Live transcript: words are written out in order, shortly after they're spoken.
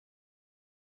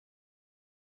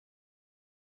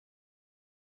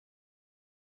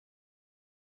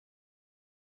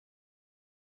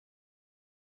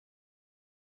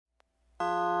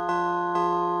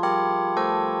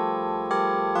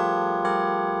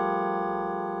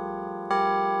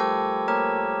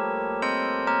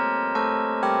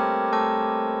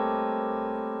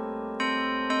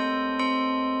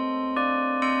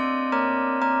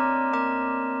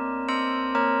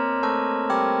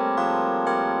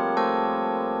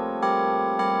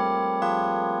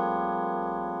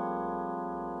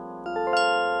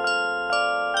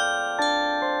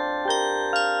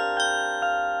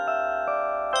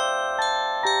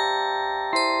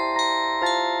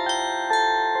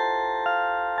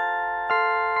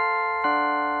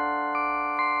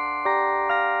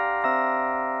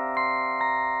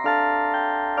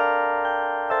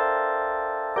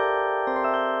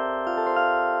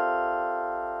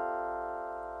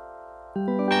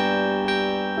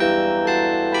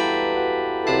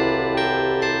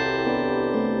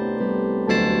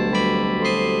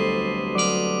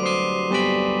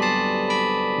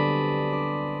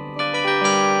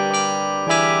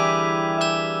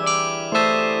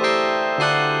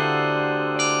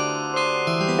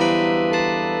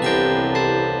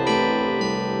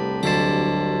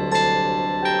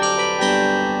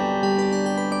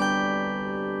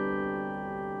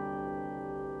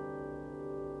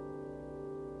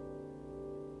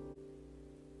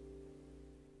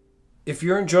If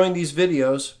you're enjoying these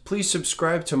videos, please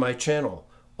subscribe to my channel.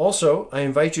 Also, I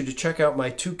invite you to check out my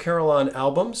 2 Carillon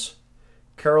albums,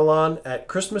 Carillon at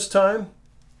Christmas Time,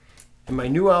 and my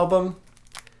new album,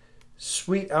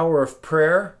 Sweet Hour of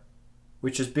Prayer,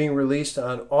 which is being released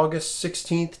on August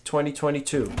 16th,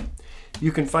 2022.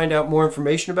 You can find out more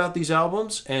information about these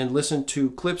albums and listen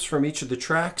to clips from each of the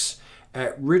tracks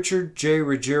at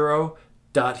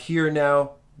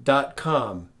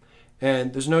richardjruggiero.hearnow.com.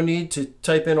 And there's no need to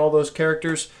type in all those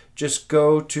characters. Just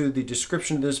go to the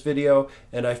description of this video,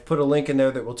 and I've put a link in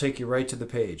there that will take you right to the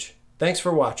page. Thanks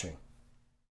for watching.